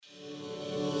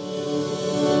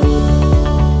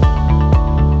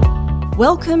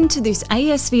Welcome to this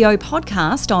ASVO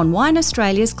podcast on Wine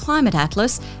Australia's Climate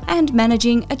Atlas and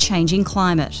managing a changing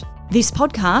climate. This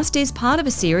podcast is part of a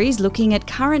series looking at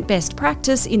current best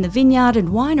practice in the vineyard and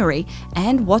winery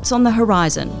and what's on the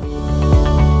horizon.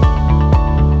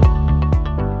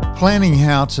 Planning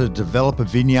how to develop a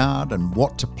vineyard and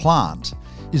what to plant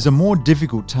is a more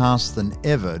difficult task than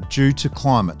ever due to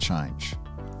climate change.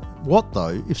 What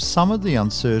though if some of the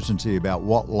uncertainty about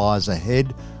what lies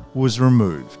ahead was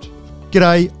removed?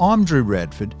 G'day, I'm Drew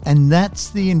Radford, and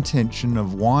that's the intention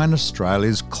of Wine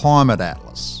Australia's Climate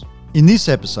Atlas. In this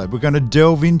episode, we're going to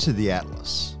delve into the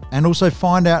Atlas and also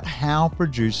find out how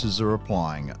producers are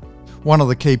applying it. One of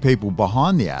the key people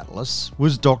behind the Atlas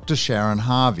was Dr. Sharon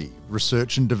Harvey,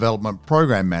 Research and Development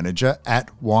Program Manager at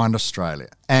Wine Australia,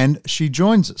 and she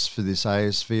joins us for this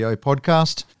ASVO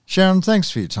podcast. Sharon,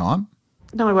 thanks for your time.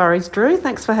 No worries, Drew.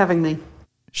 Thanks for having me.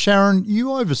 Sharon,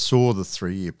 you oversaw the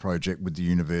 3-year project with the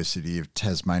University of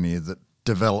Tasmania that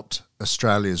developed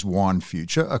Australia's wine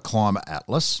future, a climate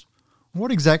atlas.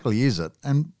 What exactly is it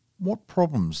and what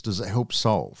problems does it help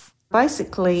solve?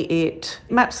 Basically, it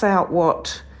maps out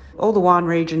what all the wine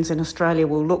regions in Australia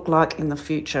will look like in the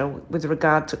future with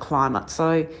regard to climate.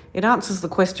 So it answers the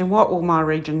question, what will my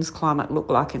region's climate look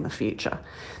like in the future?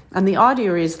 And the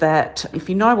idea is that if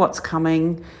you know what's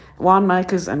coming,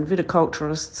 winemakers and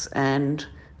viticulturists and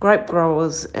grape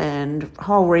growers and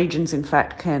whole regions, in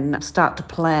fact, can start to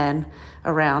plan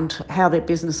around how their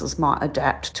businesses might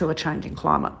adapt to a changing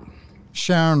climate.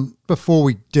 Sharon, before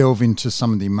we delve into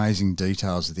some of the amazing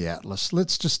details of the Atlas,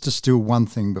 let's just distill one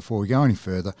thing before we go any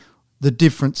further, the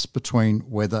difference between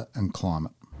weather and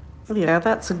climate. Yeah,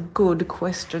 that's a good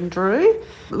question, Drew.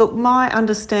 Look, my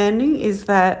understanding is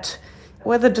that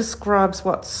weather describes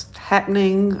what's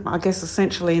happening, I guess,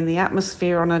 essentially in the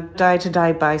atmosphere on a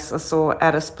day-to-day basis or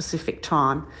at a specific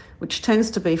time, which tends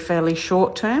to be fairly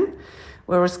short-term,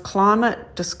 whereas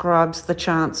climate describes the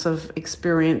chance of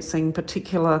experiencing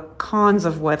particular kinds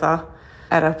of weather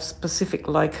at a specific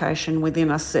location within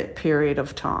a set period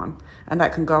of time, and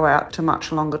that can go out to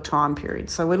much longer time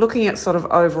periods. So we're looking at sort of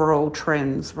overall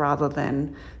trends rather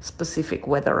than specific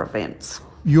weather events.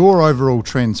 Your overall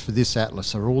trends for this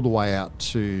atlas are all the way out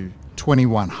to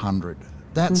 2100.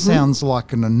 That sounds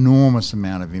like an enormous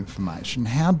amount of information.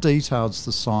 How detailed's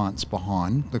the science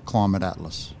behind the Climate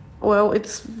Atlas? Well,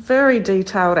 it's very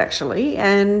detailed actually,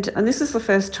 and this is the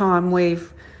first time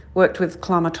we've worked with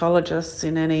climatologists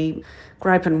in any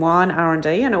grape and wine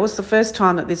R&D, and it was the first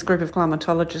time that this group of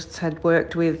climatologists had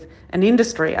worked with an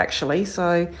industry actually,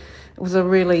 so it was a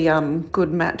really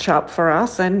good match-up for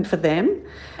us and for them.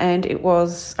 And it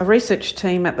was a research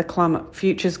team at the Climate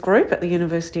Futures Group at the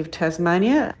University of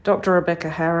Tasmania. Dr. Rebecca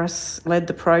Harris led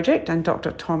the project and Dr.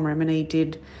 Tom Remini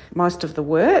did most of the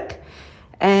work.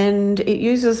 And it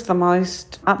uses the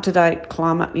most up-to-date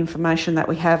climate information that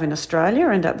we have in Australia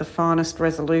and at the finest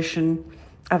resolution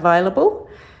available.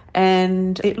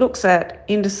 And it looks at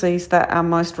indices that are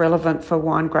most relevant for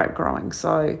wine grape growing.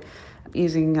 So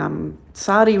using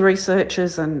SARDI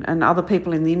researchers and other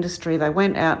people in the industry, they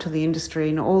went out to the industry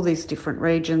in all these different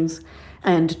regions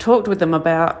and talked with them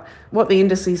about what the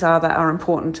indices are that are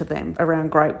important to them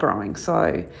around grape growing.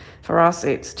 So for us,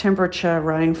 it's temperature,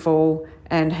 rainfall,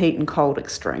 and heat and cold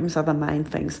extremes are the main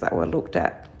things that were looked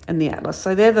at in the Atlas.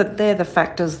 So they're the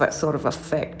factors that sort of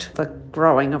affect the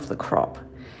growing of the crop.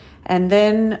 And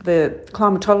then the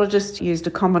climatologists used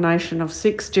a combination of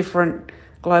 6 different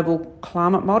global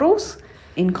climate models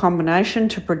in combination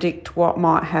to predict what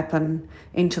might happen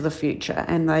into the future.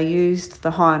 And they used the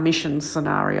high emissions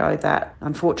scenario that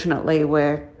unfortunately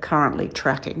we're currently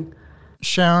tracking.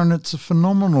 Sharon, it's a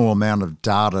phenomenal amount of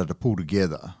data to pull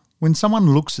together. When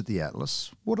someone looks at the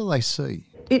Atlas, what do they see?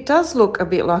 It does look a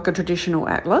bit like a traditional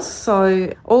atlas.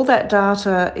 So all that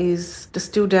data is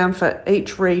distilled down for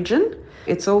each region.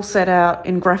 It's all set out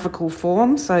in graphical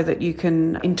form so that you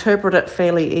can interpret it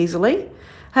fairly easily.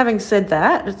 Having said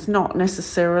that, it's not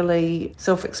necessarily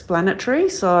self-explanatory,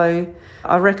 so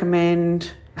I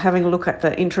recommend having a look at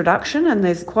the introduction, and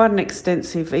there's quite an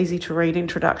extensive, easy-to-read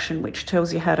introduction which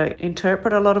tells you how to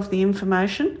interpret a lot of the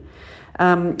information.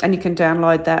 And you can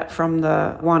download that from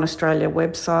the Wine Australia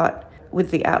website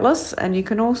with the Atlas, and you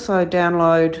can also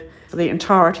download the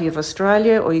entirety of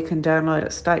Australia, or you can download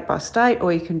it state by state,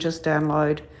 or you can just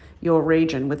download your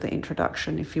region with the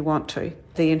introduction if you want to.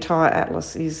 The entire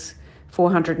Atlas is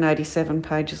 487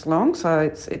 pages long, so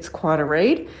it's quite a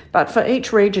read. But for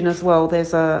each region as well,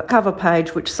 there's a cover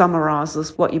page which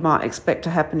summarises what you might expect to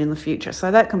happen in the future.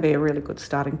 So that can be a really good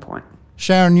starting point.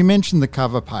 Sharon, you mentioned the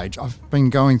cover page. I've been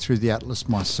going through the Atlas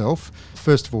myself.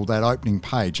 First of all, that opening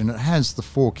page, and it has the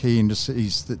 4 key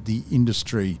indices that the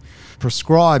industry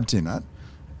prescribed in it.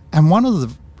 And one of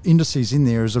the indices in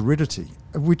there is aridity,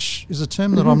 which is a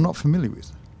term that I'm not familiar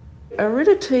with.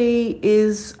 Aridity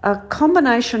is a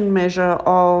combination measure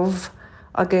of,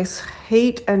 I guess,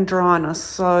 heat and dryness.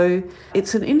 So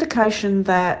it's an indication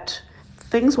that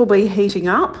things will be heating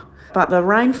up, but the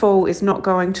rainfall is not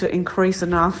going to increase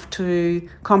enough to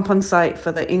compensate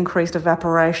for the increased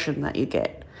evaporation that you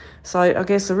get. So I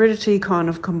guess aridity kind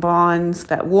of combines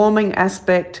that warming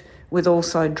aspect with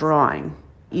also drying.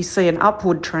 You see an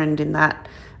upward trend in that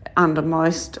under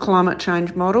most climate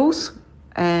change models,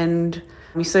 and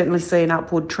we certainly see an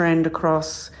upward trend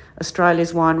across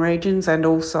Australia's wine regions and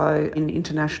also in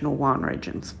international wine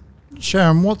regions.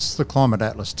 Sharon, what's the Climate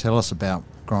Atlas tell us about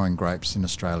growing grapes in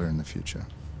Australia in the future?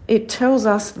 It tells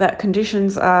us that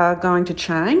conditions are going to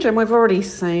change, and we've already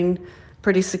seen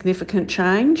pretty significant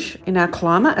change in our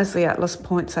climate, as the Atlas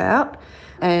points out.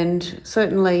 And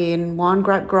certainly in wine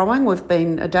grape growing, we've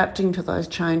been adapting to those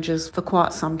changes for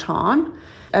quite some time.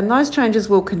 And those changes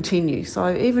will continue.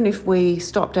 So even if we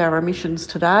stopped our emissions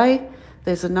today,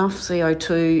 there's enough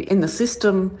CO2 in the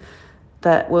system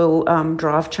that will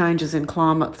drive changes in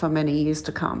climate for many years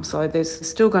to come. So there's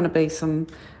still going to be some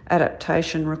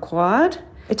adaptation required.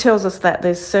 It tells us that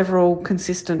there's several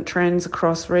consistent trends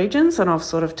across regions, and I've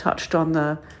sort of touched on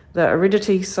the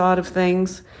aridity side of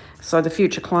things. So the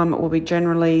future climate will be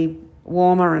generally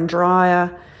warmer and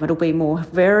drier. It'll be more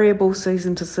variable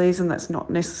season to season. That's not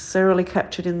necessarily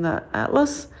captured in the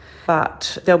Atlas,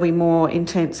 but there'll be more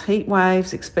intense heat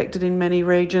waves expected in many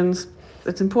regions.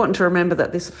 It's important to remember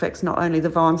that this affects not only the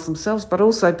vines themselves, but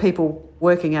also people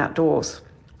working outdoors,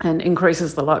 and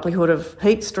increases the likelihood of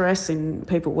heat stress in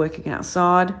people working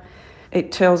outside.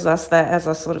 It tells us that, as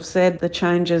I sort of said, the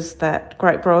changes that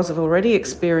grape growers have already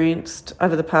experienced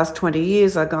over the past 20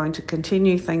 years are going to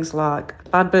continue. Things like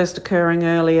bud burst occurring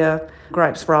earlier,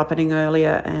 grapes ripening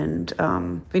earlier, and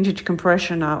vintage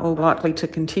compression are all likely to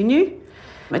continue.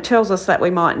 It tells us that we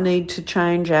might need to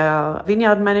change our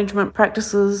vineyard management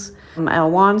practices, our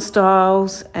wine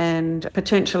styles, and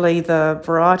potentially the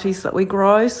varieties that we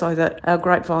grow, so that our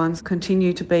grapevines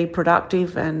continue to be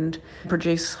productive and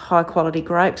produce high quality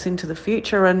grapes into the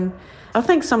future. And I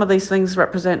think some of these things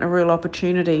represent a real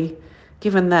opportunity,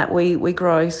 given that we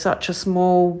grow such a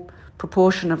small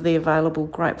proportion of the available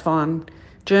grapevine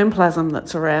germplasm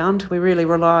that's around. We really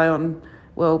rely on,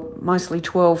 well, mostly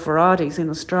 12 varieties in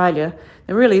Australia.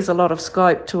 There really is a lot of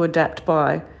scope to adapt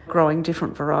by growing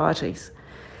different varieties.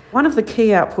 One of the key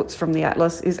outputs from the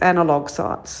Atlas is analogue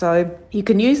sites. So you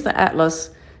can use the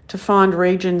Atlas to find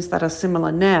regions that are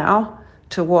similar now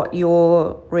to what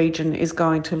your region is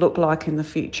going to look like in the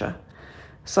future.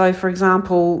 So, for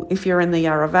example, if you're in the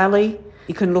Yarra Valley,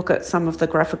 you can look at some of the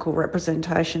graphical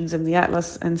representations in the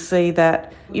Atlas and see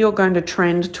that you're going to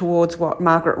trend towards what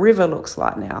Margaret River looks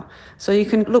like now. So you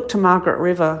can look to Margaret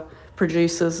River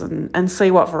producers and see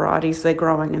what varieties they're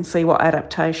growing and see what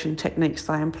adaptation techniques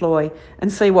they employ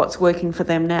and see what's working for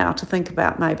them now to think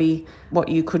about maybe what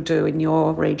you could do in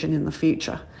your region in the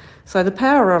future. So the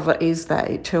power of it is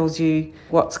that it tells you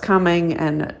what's coming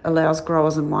and allows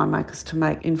growers and winemakers to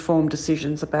make informed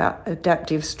decisions about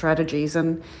adaptive strategies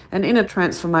and in a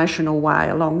transformational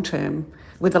way,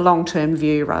 with a long-term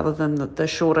view rather than the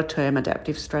shorter-term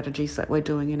adaptive strategies that we're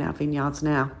doing in our vineyards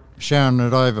now. Sharon,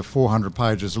 at over 400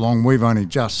 pages long, we've only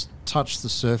just touched the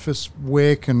surface.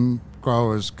 Where can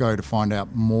growers go to find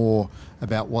out more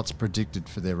about what's predicted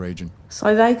for their region?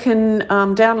 So they can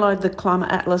download the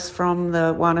Climate Atlas from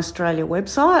the Wine Australia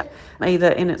website, either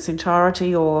in its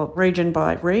entirety or region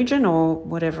by region or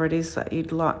whatever it is that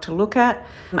you'd like to look at.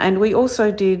 And we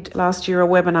also did last year a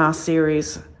webinar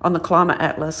series on the Climate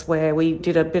Atlas where we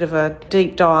did a bit of a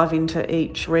deep dive into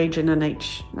each region and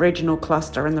each regional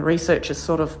cluster, and the researchers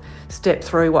sort of stepped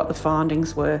through what the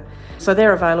findings were. So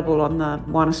they're available on the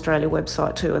Wine Australia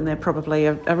website too, and they're probably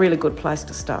a really good place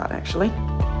to start actually.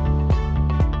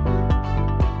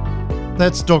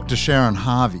 That's Dr. Sharon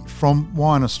Harvey from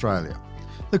Wine Australia.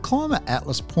 The Climate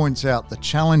Atlas points out the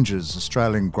challenges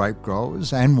Australian grape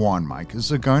growers and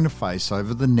winemakers are going to face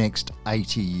over the next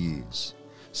 80 years.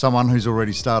 Someone who's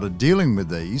already started dealing with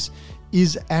these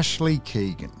is Ashley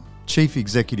Keegan, Chief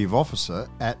Executive Officer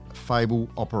at Fable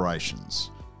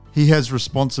Operations. He has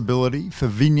responsibility for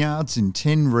vineyards in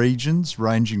 10 regions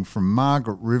ranging from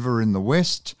Margaret River in the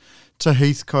west to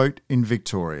Heathcote in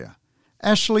Victoria.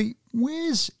 Ashley,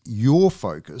 where's your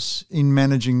focus in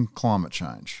managing climate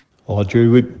change? Well,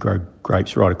 Drew, we grow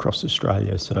grapes right across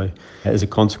Australia, so as a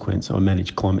consequence, I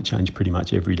manage climate change pretty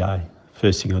much every day.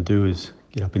 First thing I do is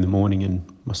get up in the morning and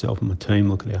myself and my team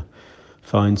look at our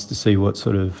phones to see what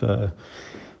sort of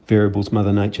variables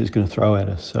Mother Nature is going to throw at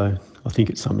us. So I think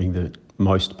it's something that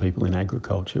most people in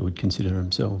agriculture would consider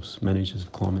themselves managers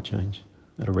of climate change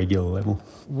at a regular level.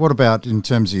 What about in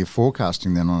terms of your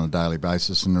forecasting then on a daily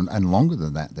basis and longer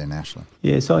than that then, Ashley?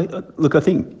 Yeah, so I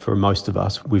think for most of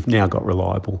us, we've now got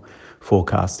reliable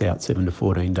forecasts out 7 to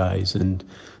 14 days, and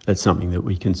that's something that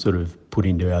we can sort of put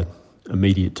into our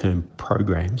immediate term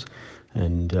programs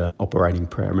and operating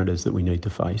parameters that we need to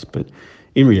face. But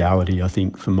in reality, I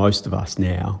think for most of us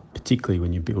now, particularly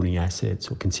when you're building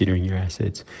assets or considering your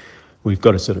assets, we've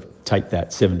got to sort of take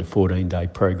that 7 to 14 day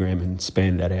program and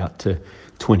span that out to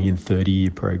 20 and 30 year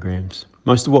programs.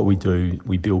 Most of what we do,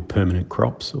 we build permanent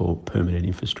crops or permanent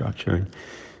infrastructure,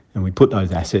 and we put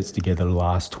those assets together the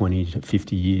last 20 to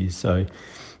 50 years. So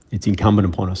it's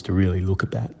incumbent upon us to really look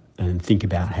at that and think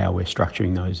about how we're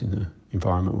structuring those in the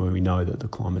environment where we know that the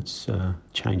climate's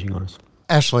changing on us.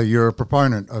 Ashley, you're a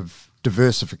proponent of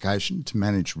diversification to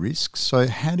manage risks. So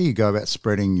how do you go about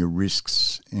spreading your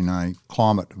risks in a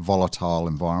climate volatile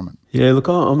environment? Yeah, look,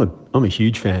 I'm a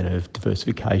huge fan of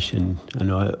diversification,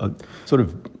 and I sort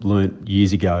of learnt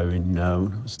years ago when I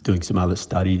was doing some other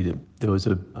study that there was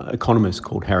an economist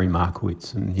called Harry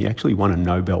Markowitz, and he actually won a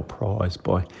Nobel Prize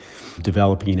by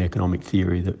developing an economic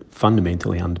theory that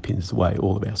fundamentally underpins the way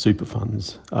all of our super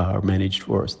funds are managed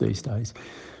for us these days.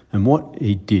 And what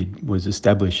he did was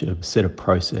establish a set of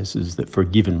processes that for a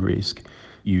given risk,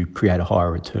 you create a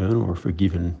higher return, or for a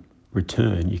given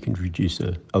return, you can reduce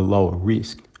a lower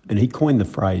risk. And he coined the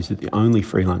phrase that the only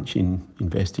free lunch in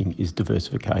investing is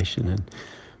diversification, and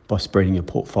by spreading your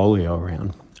portfolio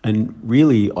around. And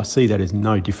really, I see that as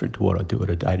no different to what I do at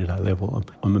a day-to-day level.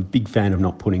 I'm a big fan of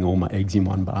not putting all my eggs in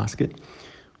one basket,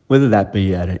 whether that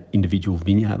be at an individual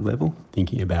vineyard level,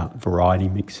 thinking about variety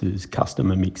mixes,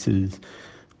 customer mixes,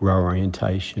 row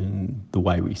orientation, the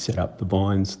way we set up the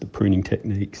vines, the pruning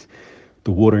techniques,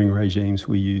 the watering regimes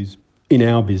we use. In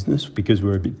our business, because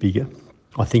we're a bit bigger,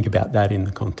 I think about that in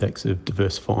the context of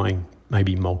diversifying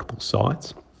maybe multiple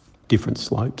sites, different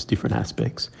slopes, different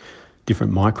aspects,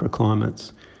 different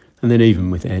microclimates, and then even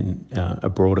within a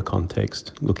broader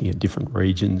context, looking at different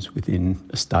regions within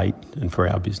a state and for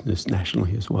our business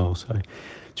nationally as well. So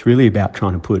it's really about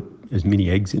trying to put as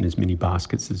many eggs in as many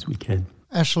baskets as we can.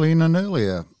 Ashley, in an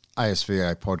earlier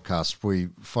ASVA podcast, we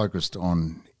focused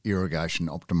on irrigation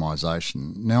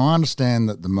optimisation. Now, I understand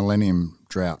that the Millennium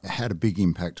Drought had a big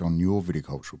impact on your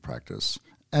viticultural practice.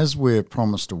 As we're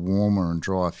promised a warmer and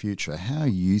drier future, how are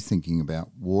you thinking about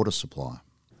water supply?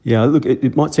 Yeah, look,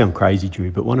 it might sound crazy,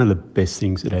 Drew, but one of the best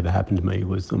things that ever happened to me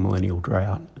was the Millennial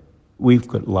Drought. We've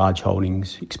got large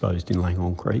holdings exposed in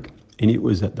Langhorne Creek, and it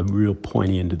was at the real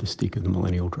pointy end of the stick of the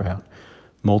Millennial Drought.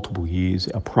 Multiple years,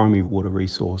 our primary water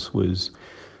resource was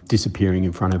disappearing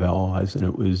in front of our eyes, and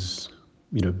it was,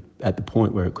 at the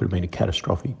point where it could have been a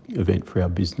catastrophic event for our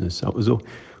business. So it was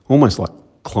almost like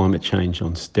climate change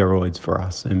on steroids for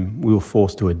us, and we were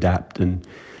forced to adapt and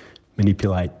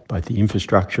manipulate both the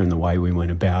infrastructure and the way we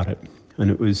went about it. And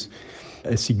it was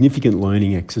a significant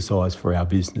learning exercise for our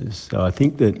business. So I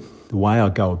think that the way I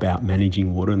go about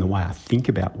managing water and the way I think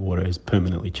about water has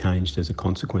permanently changed as a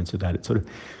consequence of that. It sort of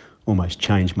almost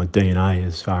changed my DNA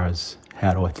as far as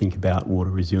how do I think about water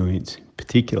resilience, in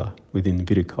particular within the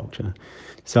viticulture.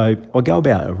 So I go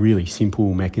about a really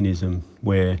simple mechanism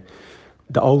where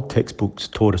the old textbooks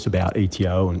taught us about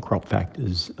ETO and crop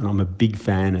factors, and I'm a big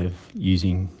fan of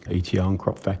using ETO and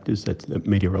crop factors. That's the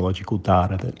meteorological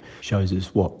data that shows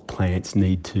us what plants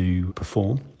need to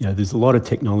perform. There's a lot of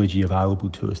technology available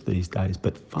to us these days,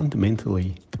 but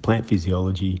fundamentally the plant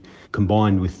physiology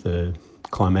combined with the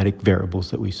climatic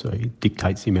variables that we see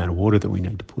dictates the amount of water that we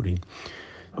need to put in.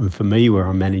 And for me, where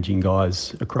I'm managing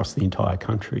guys across the entire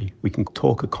country, we can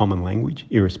talk a common language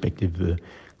irrespective of the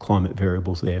climate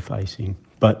variables they're facing.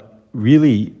 But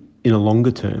really, in a longer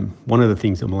term, one of the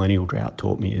things the Millennial Drought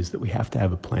taught me is that we have to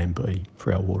have a plan B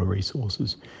for our water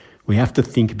resources. We have to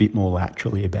think a bit more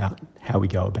laterally about how we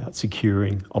go about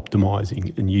securing,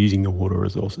 optimising and using the water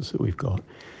resources that we've got.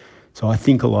 So I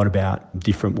think a lot about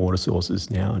different water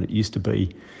sources now, and it used to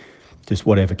be just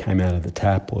whatever came out of the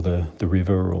tap or the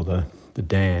river or the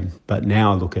dam. But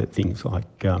now I look at things like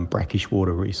brackish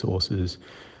water resources,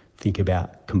 think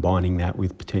about combining that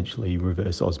with potentially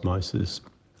reverse osmosis.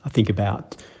 I think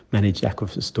about managed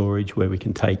aquifer storage, where we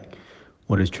can take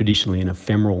what is traditionally an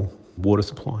ephemeral water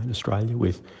supply in Australia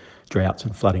with droughts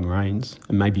and flooding rains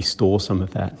and maybe store some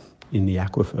of that in the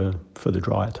aquifer for the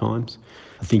drier times.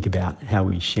 I think about how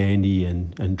we shandy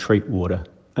and treat water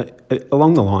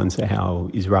along the lines of how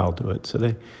Israel do it.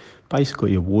 So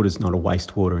basically, water's not a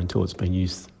wastewater until it's been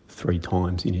used 3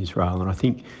 times in Israel. And I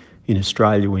think in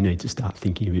Australia, we need to start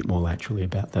thinking a bit more laterally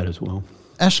about that as well.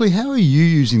 Ashley, how are you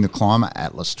using the Climate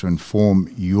Atlas to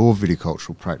inform your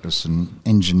viticultural practice and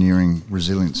engineering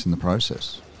resilience in the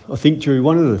process? I think, Drew,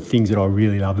 one of the things that I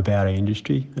really love about our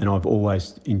industry, and I've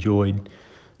always enjoyed,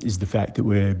 is the fact that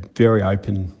we're very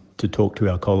open to talk to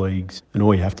our colleagues, and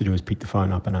all you have to do is pick the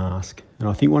phone up and ask. And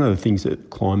I think one of the things that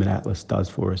Climate Atlas does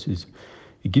for us is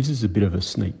it gives us a bit of a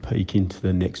sneak peek into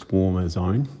the next warmer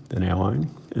zone than our own.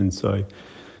 And so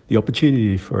the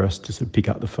opportunity for us to sort of pick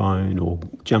up the phone or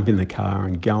jump in the car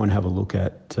and go and have a look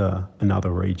at another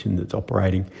region that's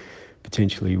operating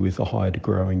potentially with a higher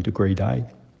growing degree day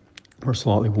or a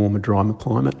slightly warmer, drier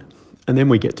climate. And then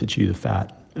we get to chew the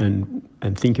fat and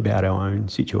think about our own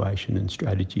situation and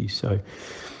strategy. So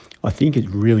I think it's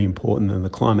really important, and the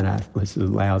Climate Atlas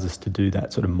allows us to do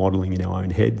that sort of modelling in our own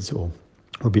heads or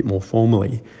a bit more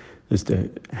formally as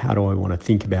to how do I want to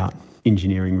think about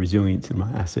engineering resilience in my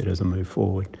asset as I move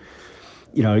forward.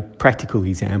 You know, a practical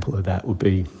example of that would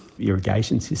be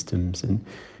irrigation systems. And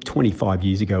 25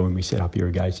 years ago when we set up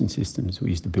irrigation systems,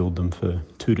 we used to build them for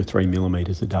 2 to 3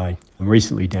 millimetres a day. I'm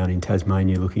recently down in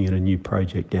Tasmania looking at a new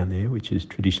project down there, which is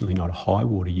traditionally not a high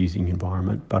water using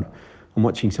environment, but I'm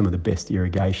watching some of the best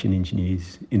irrigation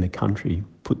engineers in the country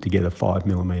put together 5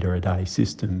 millimetre a day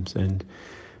systems, and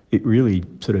it really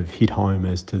sort of hit home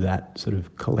as to that sort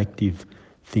of collective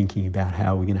thinking about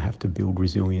how we're going to have to build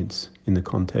resilience in the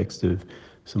context of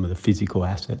some of the physical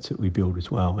assets that we build as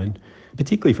well. And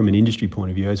particularly from an industry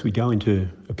point of view, as we go into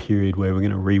a period where we're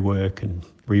going to rework and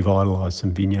revitalise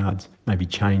some vineyards, maybe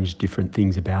change different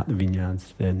things about the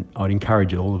vineyards, then I'd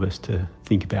encourage all of us to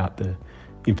think about the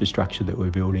infrastructure that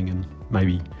we're building and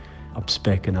maybe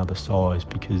up-spec another size,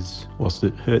 because whilst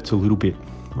it hurts a little bit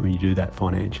when you do that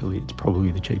financially, it's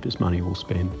probably the cheapest money we'll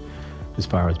spend as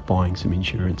far as buying some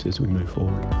insurance as we move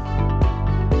forward.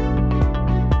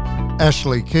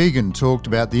 Ashley Keegan talked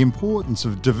about the importance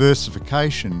of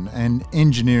diversification and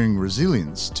engineering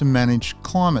resilience to manage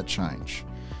climate change.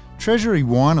 Treasury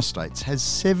Wine Estates has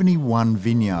 71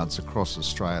 vineyards across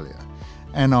Australia,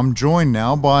 and I'm joined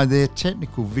now by their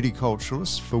technical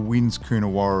viticulturalist for Wynn's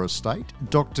Coonawarra Estate,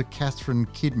 Dr. Catherine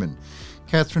Kidman.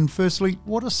 Catherine, firstly,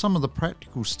 what are some of the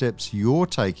practical steps you're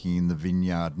taking in the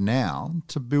vineyard now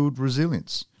to build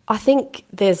resilience? I think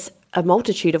there's a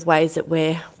multitude of ways that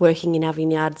we're working in our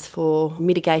vineyards for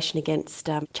mitigation against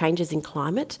changes in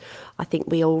climate. I think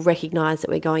we all recognise that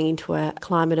we're going into a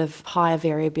climate of higher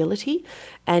variability,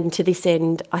 and to this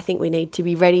end I think we need to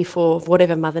be ready for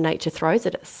whatever Mother Nature throws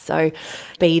at us. So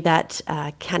be that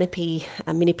canopy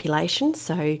manipulation,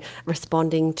 so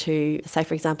responding to, say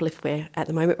for example, if we're at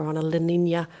the moment we're on a La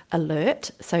Nina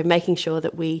alert, so making sure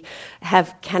that we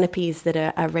have canopies that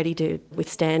are ready to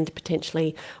withstand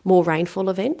potentially more rainfall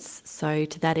events. So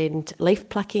to that end, leaf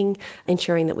plucking,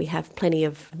 ensuring that we have plenty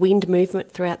of wind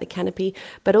movement throughout the canopy,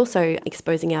 but also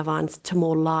exposing our vines to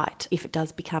more light. If it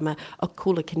does become a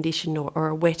cooler condition or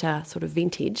a wetter sort of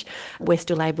vintage, we're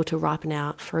still able to ripen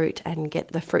our fruit and get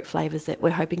the fruit flavours that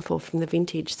we're hoping for from the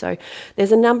vintage. So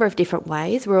there's a number of different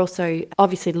ways. We're also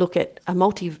obviously look at a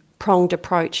multi-pronged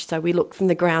approach, so we look from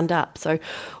the ground up. So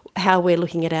how we're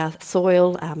looking at our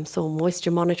soil moisture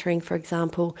monitoring, for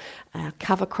example,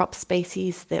 cover crop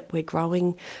species that we're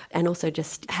growing, and also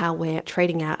just how we're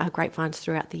treating our grapevines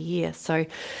throughout the year. So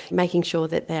making sure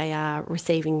that they are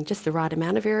receiving just the right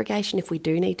amount of irrigation if we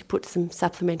do need to put some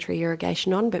supplementary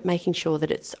irrigation on, but making sure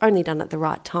that it's only done at the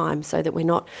right time so that we're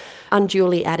not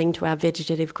unduly adding to our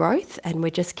vegetative growth and we're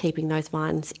just keeping those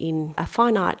vines in a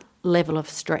finite level of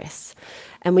stress.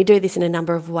 And we do this in a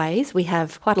number of ways. We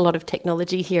have quite a lot of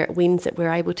technology here at Wynn's that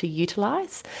we're able to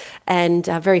utilise, and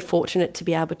are very fortunate to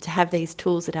be able to have these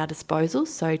tools at our disposal.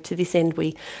 So to this end,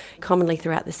 we commonly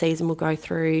throughout the season will go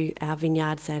through our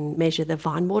vineyards and measure the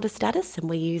vine water status, and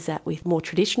we use that with more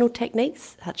traditional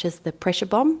techniques such as the pressure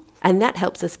bomb. And that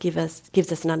helps us gives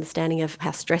us an understanding of how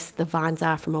stressed the vines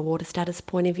are from a water status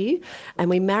point of view. And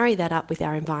we marry that up with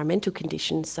our environmental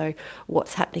conditions. So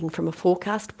what's happening from a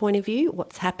forecast point of view,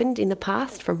 what's happened in the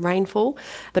past from rainfall,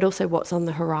 but also what's on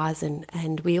the horizon.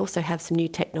 And we also have some new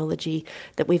technology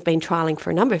that we've been trialling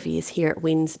for a number of years here at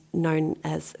Wynn's, known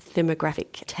as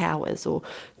thermographic towers or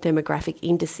thermographic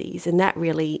indices. And that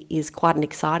really is quite an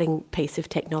exciting piece of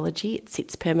technology. It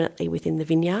sits permanently within the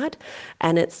vineyard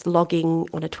and it's logging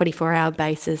on a 24-hour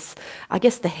basis, I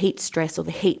guess, the heat stress or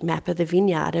the heat map of the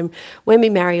vineyard. And when we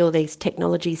marry all these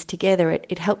technologies together,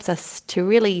 it helps us to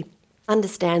really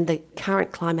understand the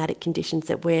current climatic conditions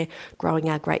that we're growing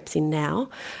our grapes in now,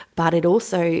 but it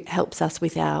also helps us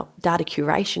with our data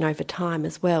curation over time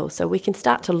as well. So we can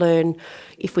start to learn,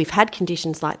 if we've had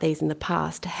conditions like these in the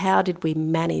past, how did we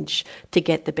manage to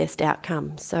get the best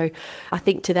outcome? So I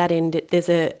think to that end, there's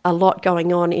a lot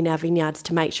going on in our vineyards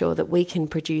to make sure that we can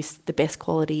produce the best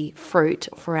quality fruit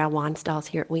for our wine styles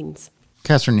here at Wynns.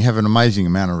 Catherine, you have an amazing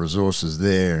amount of resources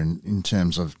there in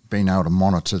terms of being able to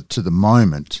monitor to the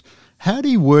moment. How do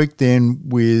you work then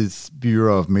with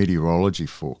Bureau of Meteorology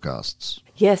forecasts?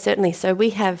 Yeah, certainly. So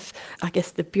we have, I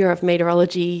guess, the Bureau of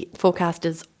Meteorology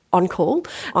forecasters on call.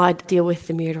 I deal with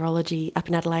the meteorology up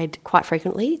in Adelaide quite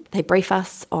frequently. They brief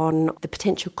us on the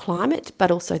potential climate, but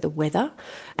also the weather.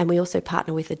 And we also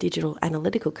partner with a digital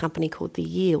analytical company called The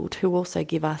Yield, who also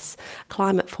give us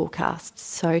climate forecasts.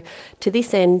 So to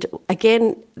this end,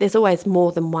 again, there's always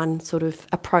more than one sort of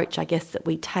approach, I guess, that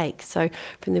we take. So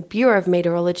from the Bureau of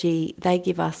Meteorology, they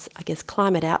give us, I guess,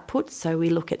 climate outputs. So we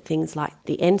look at things like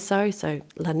the ENSO, so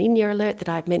La Nina alert that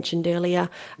I mentioned earlier.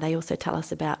 They also tell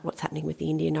us about what's happening with the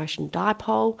Indian Ocean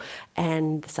dipole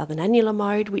and the southern annular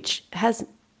mode, which has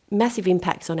massive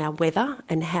impacts on our weather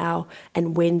and how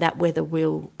and when that weather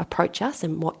will approach us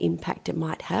and what impact it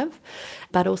might have.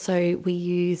 But also we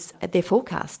use their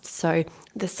forecasts, so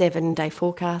the 7-day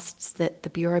forecasts that the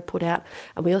Bureau put out,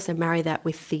 and we also marry that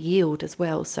with the Yield as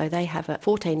well. So they have a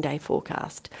 14-day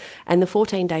forecast, and the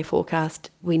 14-day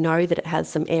forecast, we know that it has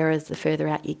some errors the further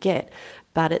out you get,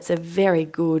 but it's a very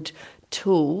good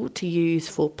tool to use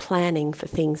for planning for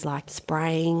things like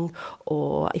spraying,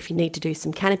 or if you need to do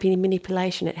some canopy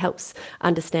manipulation, it helps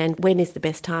understand when is the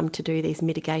best time to do these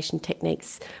mitigation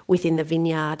techniques within the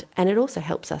vineyard. And it also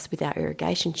helps us with our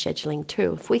irrigation scheduling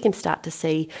too. If we can start to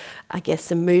see, I guess,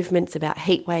 some movements about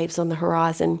heat waves on the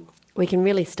horizon, we can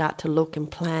really start to look and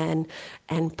plan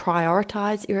and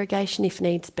prioritise irrigation if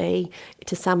needs be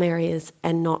to some areas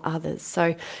and not others.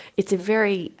 So it's a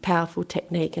very powerful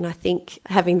technique, and I think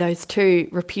having those two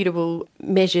reputable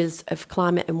measures of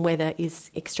climate and weather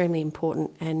is extremely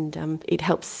important, and it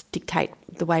helps dictate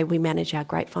the way we manage our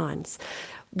grapevines.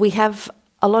 We have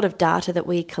a lot of data that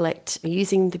we collect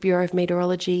using the Bureau of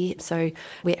Meteorology. So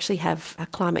we actually have a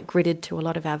climate gridded to a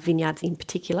lot of our vineyards in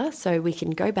particular, so we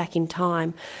can go back in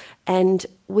time. And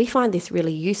we find this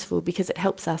really useful because it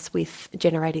helps us with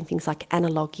generating things like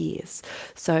analogue years.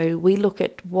 So we look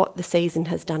at what the season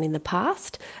has done in the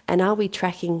past, and are we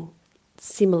tracking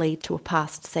similarly to a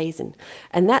past season.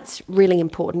 And that's really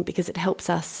important because it helps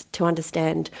us to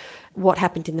understand what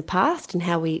happened in the past and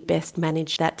how we best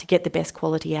manage that to get the best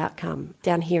quality outcome.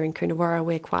 Down here in Coonawarra,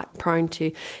 we're quite prone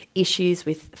to issues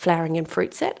with flowering and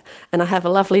fruit set, and I have a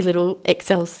lovely little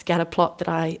Excel scatter plot that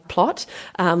I plot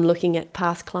looking at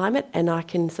past climate, and I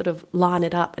can sort of line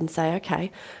it up and say,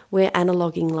 okay, we're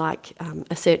analoguing like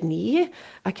a certain year.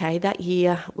 Okay, that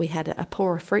year we had a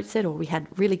poorer fruit set or we had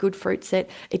really good fruit set.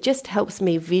 It just helps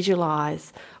me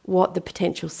visualise what the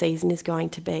potential season is going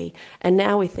to be. And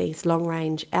now with these long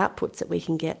range outputs that we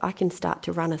can get, I can start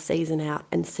to run a season out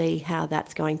and see how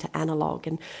that's going to analogue.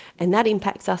 And that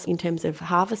impacts us in terms of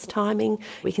harvest timing.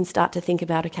 We can start to think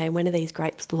about, okay, when are these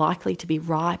grapes likely to be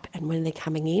ripe and when they're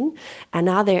coming in? And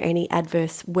are there any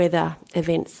adverse weather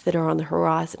events that are on the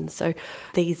horizon? So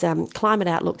these climate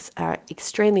outlooks are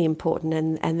extremely important,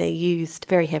 and they're used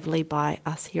very heavily by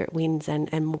us here at Wynns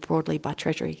and more broadly by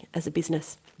Treasury as a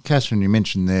business. Catherine, you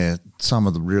mentioned there some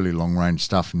of the really long-range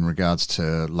stuff in regards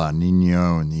to La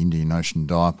Nina and the Indian Ocean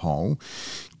dipole.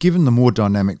 Given the more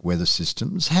dynamic weather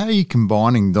systems, how are you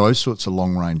combining those sorts of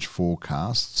long-range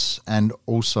forecasts and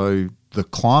also the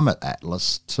climate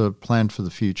atlas to plan for the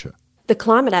future? The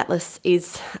Climate Atlas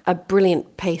is a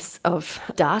brilliant piece of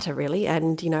data, really,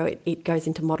 and it goes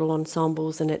into model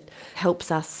ensembles and it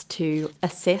helps us to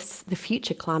assess the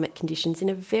future climate conditions in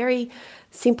a very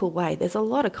simple way. There's a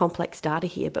lot of complex data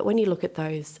here, but when you look at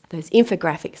those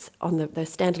infographics on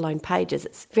those standalone pages,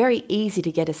 it's very easy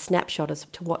to get a snapshot as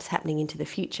to what's happening into the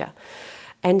future.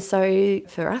 And so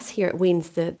for us here at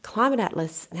Wynns, the Climate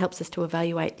Atlas helps us to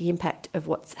evaluate the impact of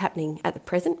what's happening at the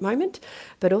present moment,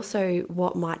 but also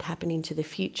what might happen into the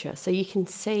future. So you can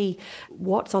see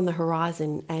what's on the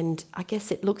horizon, and I guess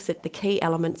it looks at the key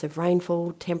elements of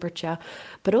rainfall, temperature,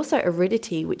 but also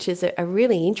aridity, which is a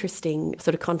really interesting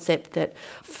sort of concept that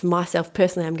for myself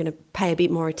personally I'm going to pay a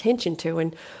bit more attention to.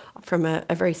 And from a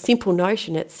very simple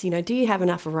notion, it's, do you have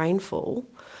enough rainfall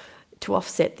to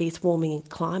offset this warming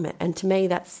climate? And to me,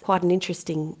 that's quite an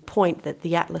interesting point that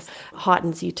the Atlas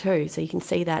heightens you too. So you can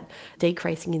see that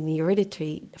decreasing in the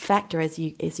aridity factor as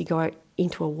you go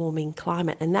into a warming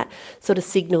climate. And that sort of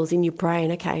signals in your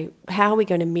brain, okay, how are we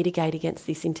going to mitigate against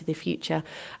this into the future?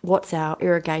 What's our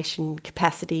irrigation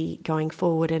capacity going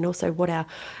forward? And also what our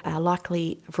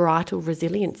likely varietal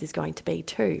resilience is going to be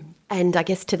too. And I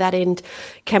guess to that end,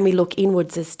 can we look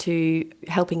inwards as to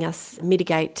helping us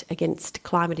mitigate against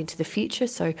climate into the future?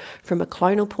 So from a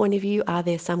clonal point of view, are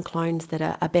there some clones that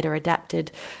are better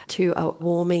adapted to a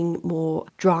warming, more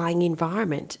drying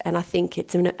environment? And I think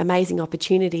it's an amazing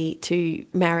opportunity to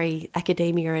marry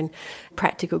academia and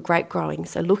practical grape growing.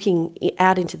 So looking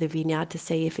out into the vineyard to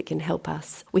see if it can help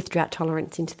us with drought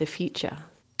tolerance into the future.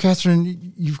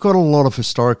 Catherine, you've got a lot of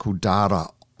historical data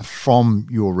from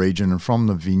your region and from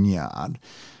the vineyard.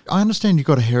 I understand you've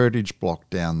got a heritage block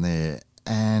down there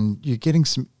and you're getting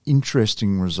some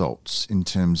interesting results in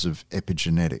terms of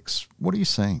epigenetics. What are you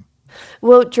seeing?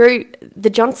 Well, Drew, the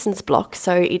Johnson's block,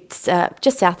 so it's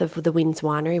just south of the Wynns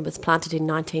Winery, was planted in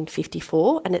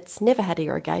 1954 and it's never had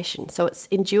irrigation. So it's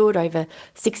endured over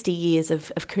 60 years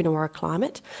of Coonawarra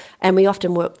climate. And we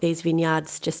often work these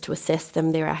vineyards just to assess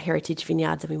them. They're our heritage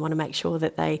vineyards and we want to make sure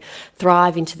that they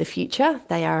thrive into the future.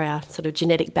 They are our sort of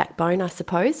genetic backbone, I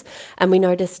suppose. And we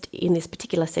noticed in this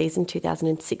particular season,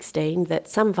 2016, that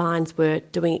some vines were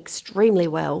doing extremely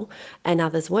well and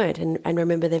others weren't. And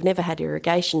remember, they've never had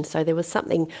irrigation. So there was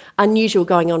something unusual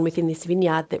going on within this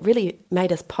vineyard that really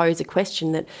made us pose a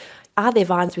question that, are there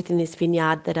vines within this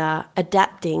vineyard that are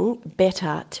adapting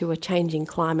better to a changing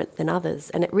climate than others?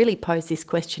 And it really posed this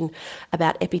question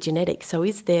about epigenetics. So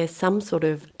is there some sort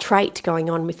of trait going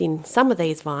on within some of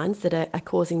these vines that are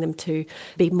causing them to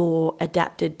be more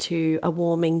adapted to a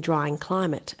warming, drying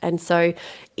climate? And so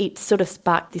it sort of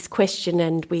sparked this question,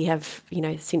 and we have,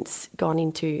 since gone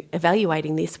into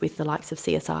evaluating this with the likes of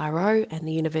CSIRO and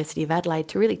the University of Adelaide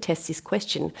to really test this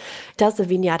question. Does the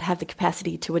vineyard have the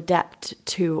capacity to adapt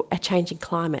to a changing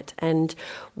climate? And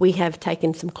we have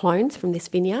taken some clones from this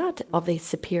vineyard of these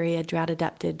superior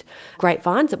drought-adapted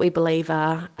grapevines that we believe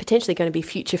are potentially going to be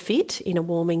future fit in a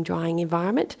warming, drying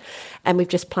environment. And we've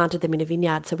just planted them in a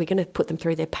vineyard. So we're going to put them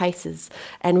through their paces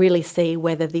and really see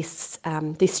whether this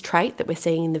trait that we're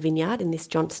seeing in the vineyard, in this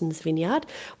Johnson's vineyard,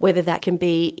 whether that can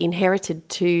be inherited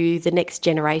to the next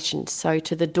generation. So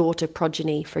to the daughter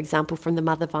progeny, for example, from the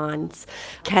mother vines.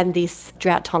 Can this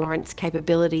drought tolerance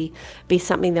capability be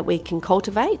something that we can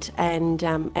cultivate and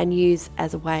use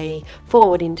as a way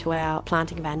forward into our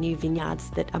planting of our new vineyards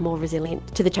that are more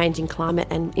resilient to the changing climate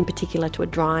and in particular to a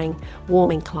drying,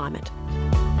 warming climate.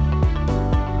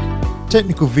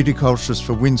 Technical viticulturist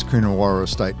for Wynns Coonawarra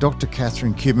Estate, Dr.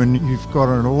 Catherine Kidman, you've got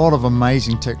a lot of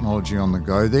amazing technology on the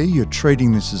go there. You're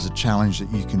treating this as a challenge that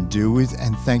you can deal with,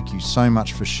 and thank you so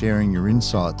much for sharing your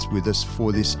insights with us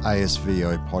for this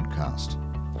ASVO podcast.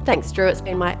 Thanks, Drew. It's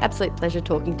been my absolute pleasure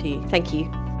talking to you. Thank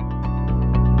you.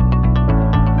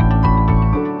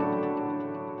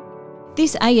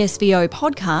 This ASVO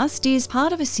podcast is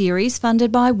part of a series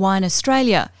funded by Wine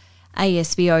Australia.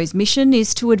 ASVO's mission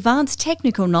is to advance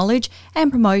technical knowledge and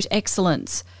promote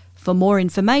excellence. For more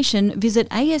information, visit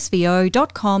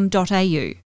asvo.com.au.